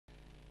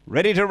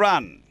Ready to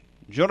run.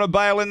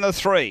 Junabale in the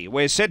 3.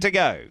 We're set to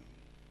go.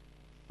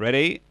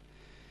 Ready.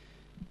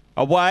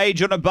 Away,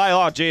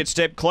 Junabale. Oh, gee, it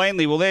stepped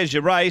cleanly. Well, there's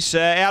your race.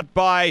 Out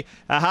by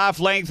a half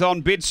length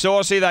on Bit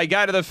Saucy. They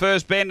go to the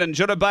first bend, and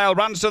Junabale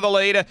runs to the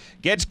lead.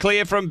 Gets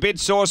clear from Bit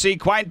Saucy.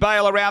 Quaint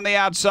Bale around the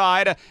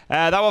outside.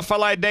 They were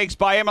followed next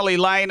by Emily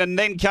Lane, and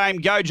then came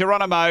Go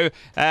Geronimo.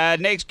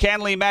 Next,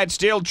 Canley Mad,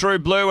 Steel True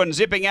Blue, and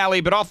Zipping Alley,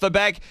 but off the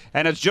back.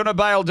 And it's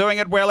Junabale doing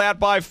it well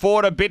out by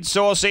 4 to Bit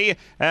Saucy.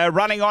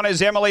 Running on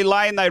is Emily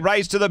Lane. They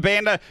race to the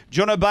bend.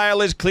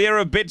 Junabale is clear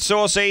of Bit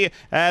Saucy.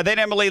 Then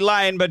Emily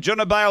Lane, but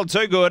Junabale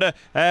too good.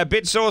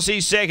 Bit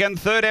Saucy second,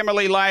 third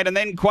Emily Lane, and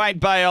then Quaint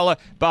Bale.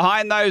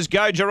 Behind those,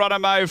 Go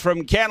Geronimo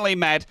from Canley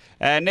Matt.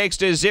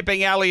 Next is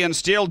Zipping Alley and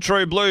Steel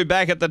True Blue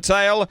back at the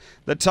tail.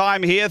 The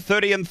time here,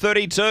 30 and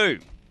 32.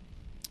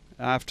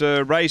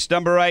 After race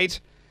number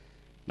 8,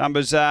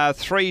 numbers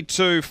 3,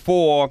 2,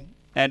 4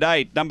 and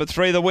 8. Number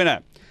 3, the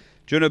winner.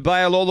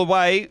 Junabale all the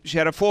way. She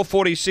had a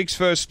 4:46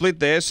 first split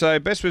there, so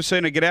best we've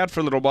seen her get out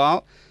for a little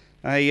while.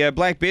 A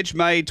black bitch,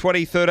 May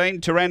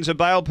 2013, Taranza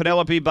Bale,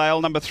 Penelope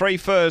Bale. Number 3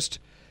 first.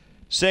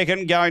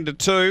 Second, going to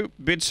 2,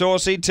 Bit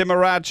Saucy,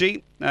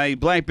 Timarachi. A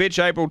black bitch,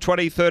 April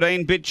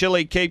 2013, Bit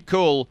Chilly, Keep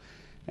Cool.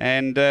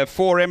 And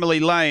 4,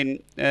 Emily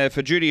Lane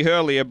for Judy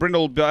Hurley, a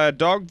brindle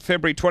dog,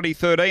 February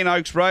 2013,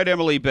 Oaks Road,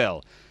 Emily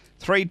Bell.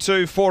 3,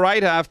 2, 4,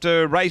 8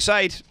 after race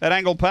 8 at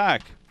Angle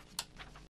Park.